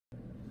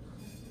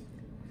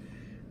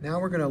Now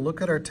we're going to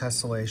look at our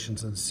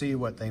tessellations and see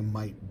what they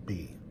might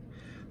be.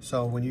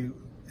 So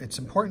it's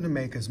important to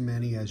make as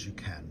many as you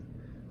can.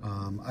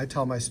 I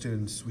tell my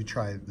students, we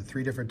try the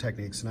 3 different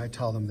techniques, and I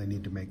tell them they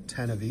need to make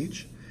 10 of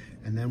each,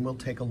 and then we'll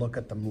take a look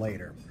at them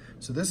later.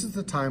 So this is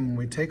the time when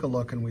we take a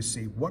look and we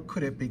see what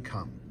could it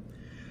become.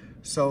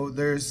 So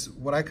there's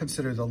what I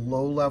consider the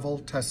low-level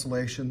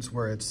tessellations,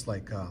 where it's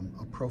like a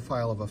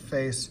profile of a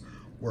face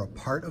or a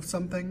part of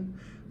something.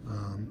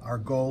 Our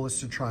goal is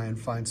to try and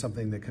find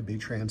something that could be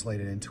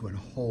translated into a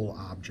whole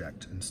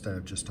object instead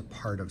of just a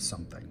part of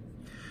something.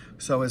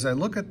 So as I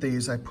look at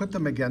these, I put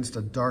them against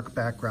a dark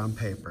background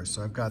paper.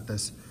 So I've got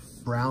this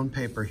brown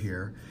paper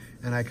here,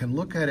 and I can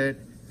look at it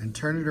and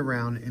turn it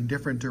around in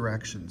different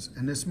directions.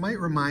 And this might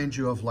remind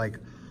you of like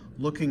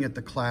looking at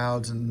the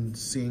clouds and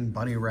seeing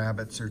bunny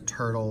rabbits or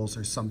turtles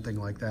or something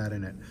like that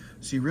in it.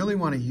 So you really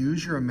want to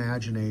use your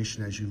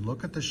imagination as you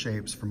look at the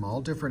shapes from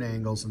all different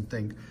angles and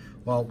think,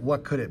 well,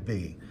 what could it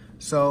be?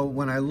 So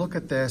when I look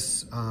at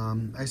this,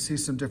 I see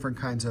some different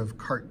kinds of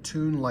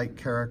cartoon-like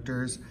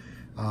characters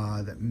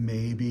that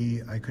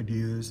maybe I could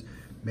use.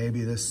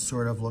 Maybe this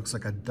sort of looks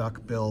like a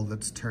duck bill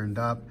that's turned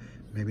up.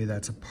 Maybe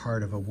that's a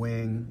part of a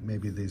wing.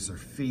 Maybe these are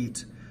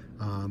feet,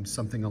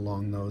 something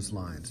along those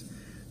lines.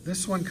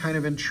 This one kind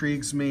of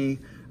intrigues me.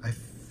 I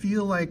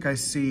feel like I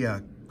see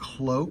a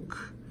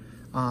cloak,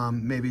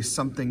 maybe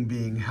something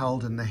being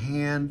held in the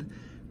hand,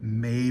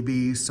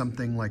 maybe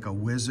something like a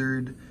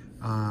wizard.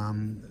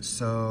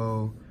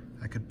 So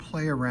I could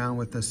play around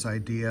with this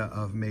idea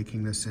of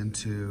making this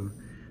into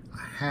a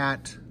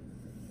hat.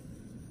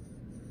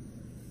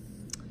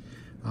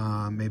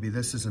 Maybe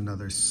this is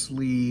another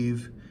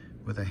sleeve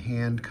with a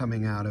hand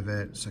coming out of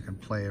it, so I can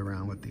play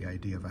around with the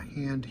idea of a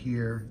hand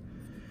here.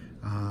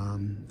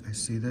 I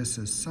see this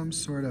as some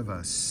sort of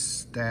a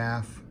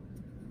staff,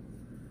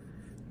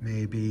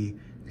 maybe,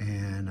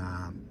 and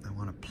I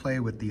want to play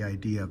with the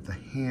idea of the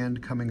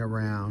hand coming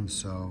around,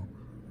 so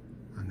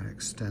I'm going to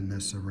extend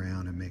this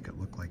around and make it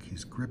look like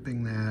he's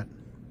gripping that.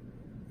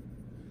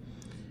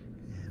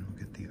 And we'll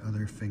get the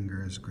other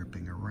fingers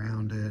gripping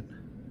around it.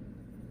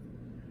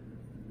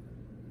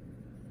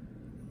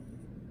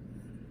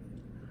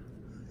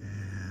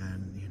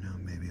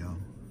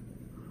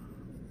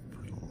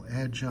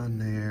 Edge on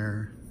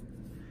there,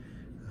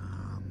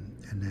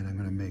 and then I'm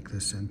going to make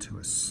this into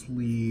a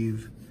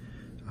sleeve.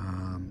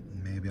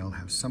 Maybe I'll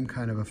have some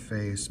kind of a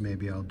face.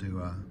 Maybe I'll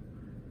do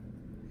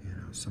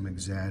some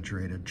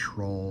exaggerated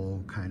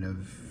troll kind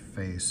of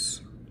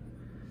face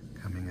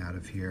coming out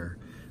of here,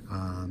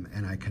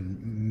 and I can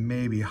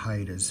maybe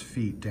hide his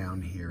feet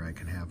down here. I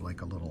can have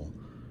like a little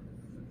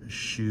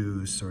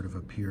shoe sort of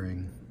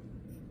appearing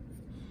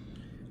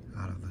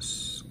out of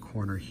this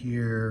corner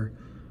here.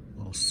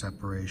 Little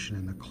separation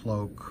in the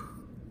cloak.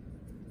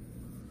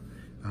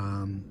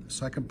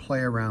 So I can play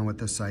around with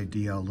this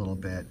idea a little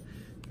bit.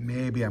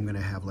 Maybe I'm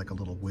gonna have like a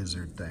little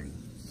wizard thing.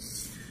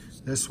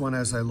 This one,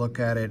 as I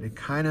look at it, it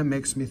kind of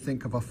makes me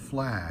think of a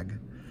flag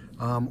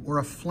or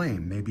a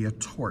flame, maybe a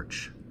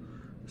torch.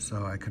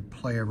 So I could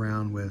play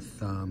around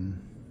with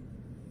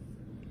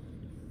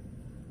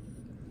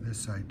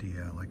this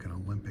idea, like an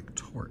Olympic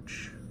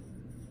torch.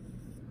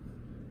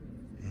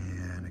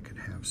 And it could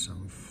have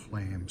some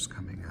flames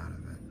coming out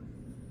of it.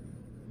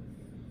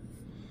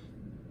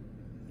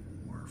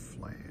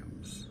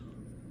 Flames.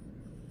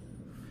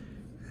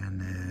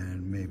 And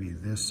then maybe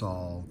this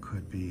all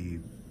could be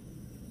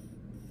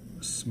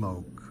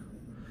smoke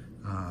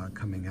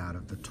coming out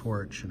of the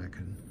torch, and I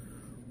can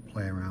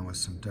play around with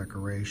some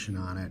decoration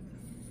on it.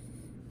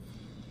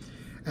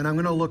 And I'm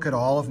going to look at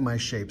all of my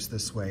shapes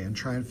this way and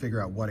try and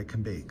figure out what it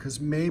can be, because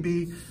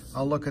maybe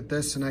I'll look at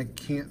this and I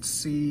can't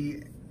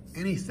see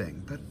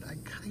anything, but I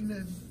kind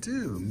of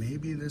do.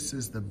 Maybe this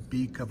is the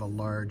beak of a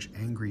large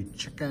angry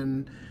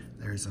chicken.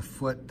 There's a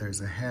foot,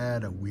 there's a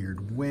head, a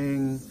weird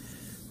wing.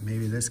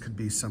 Maybe this could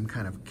be some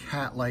kind of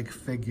cat-like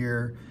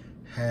figure,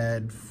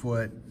 head,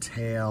 foot,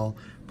 tail,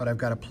 but I've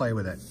got to play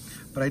with it.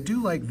 But I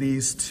do like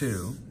these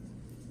two.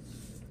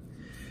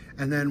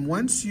 And then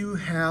once you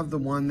have the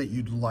one that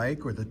you'd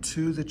like, or the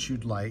two that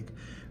you'd like,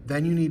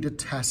 then you need to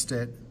test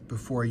it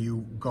before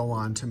you go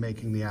on to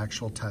making the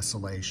actual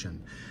tessellation.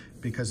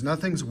 Because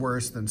nothing's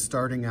worse than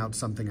starting out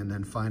something and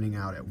then finding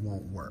out it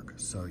won't work.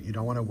 So you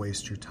don't want to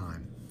waste your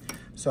time.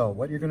 So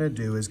what you're going to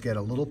do is get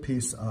a little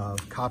piece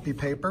of copy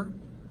paper,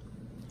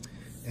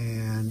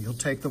 and you'll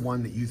take the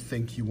one that you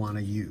think you want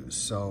to use.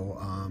 So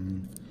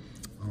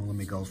let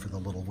me go for the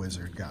little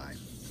wizard guy.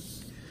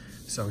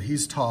 So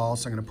he's tall,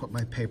 so I'm going to put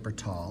my paper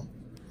tall.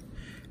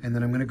 And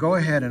then I'm going to go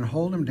ahead and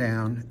hold him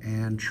down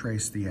and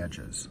trace the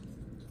edges.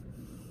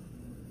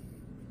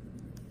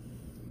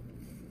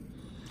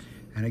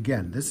 And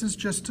again, this is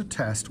just to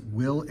test,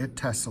 will it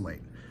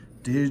tessellate?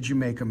 Did you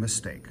make a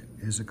mistake?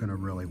 Is it going to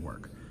really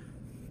work?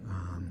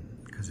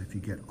 Because if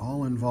you get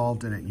all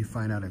involved in it and you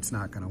find out it's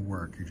not going to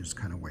work, you're just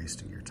kind of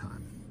wasting your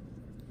time.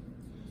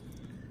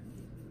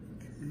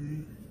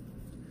 Okay,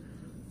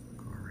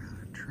 go around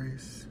and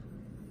trace.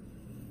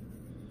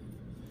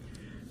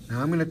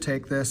 Now I'm going to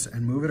take this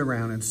and move it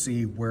around and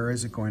see where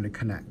is it going to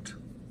connect.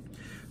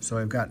 So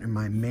I've got in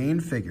my main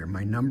figure,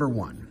 my number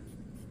 1.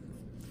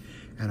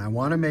 And I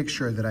want to make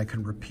sure that I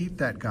can repeat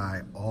that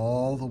guy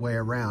all the way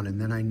around, and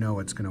then I know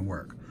it's going to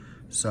work.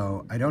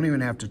 So I don't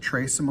even have to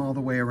trace them all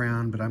the way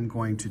around, but I'm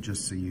going to,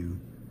 just so you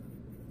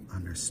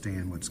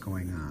understand what's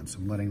going on. So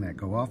I'm letting that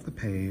go off the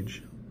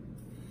page.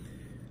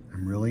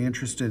 I'm really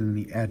interested in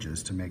the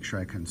edges to make sure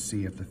I can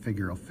see if the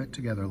figure will fit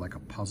together like a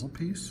puzzle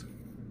piece.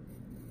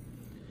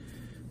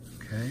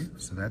 Okay,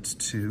 so that's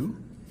 2.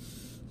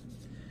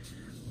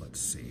 Let's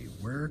see,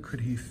 where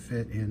could he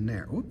fit in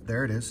there? Oop,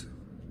 there it is.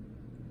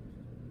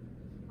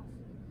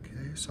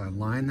 Okay, so I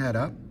line that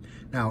up.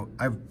 Now,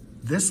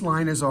 this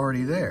line is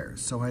already there,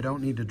 so I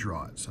don't need to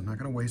draw it. So I'm not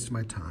gonna waste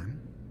my time.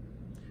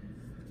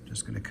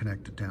 Just gonna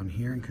connect it down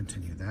here and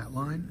continue that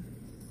line.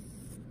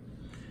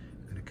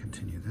 I'm gonna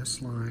continue this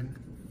line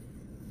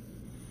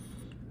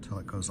until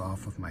it goes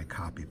off of my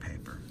copy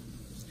paper.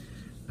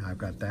 Now I've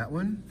got that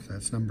one, so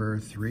that's number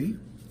 3.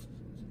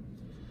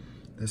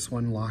 This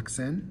one locks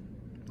in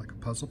like a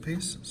puzzle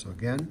piece. So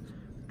again,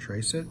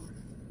 trace it.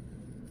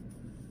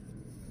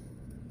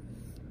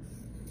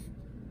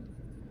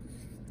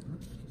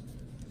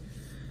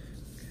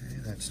 Okay,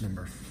 that's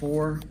number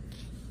 4.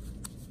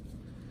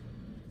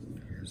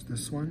 Here's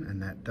this one, and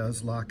that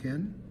does lock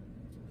in.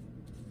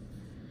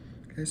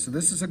 Okay, so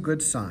this is a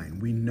good sign.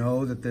 We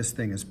know that this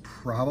thing is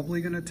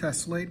probably going to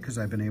tessellate because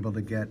I've been able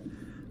to get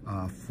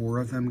 4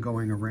 of them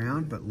going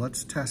around, but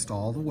let's test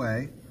all the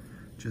way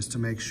just to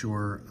make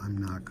sure I'm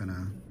not going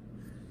to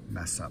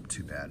mess up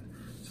too bad.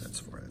 So that's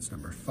 4, that's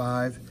number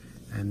 5.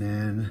 And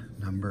then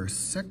number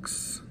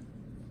 6,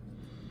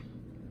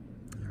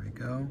 there we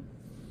go.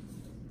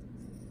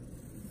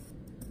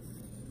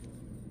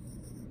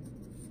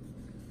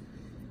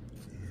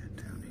 And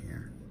down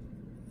here,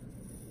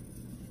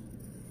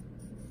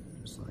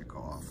 just let it go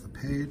off the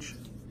page.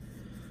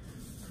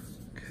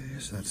 Okay,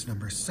 so that's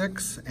number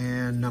 6,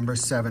 and number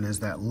 7 is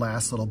that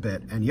last little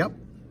bit, and yep,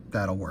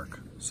 that'll work.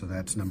 So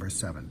that's number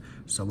 7.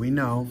 So we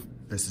know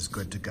this is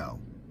good to go,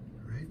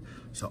 right?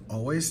 So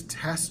always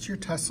test your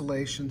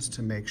tessellations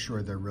to make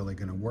sure they're really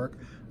gonna work.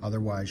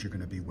 Otherwise, you're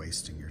gonna be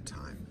wasting your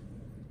time.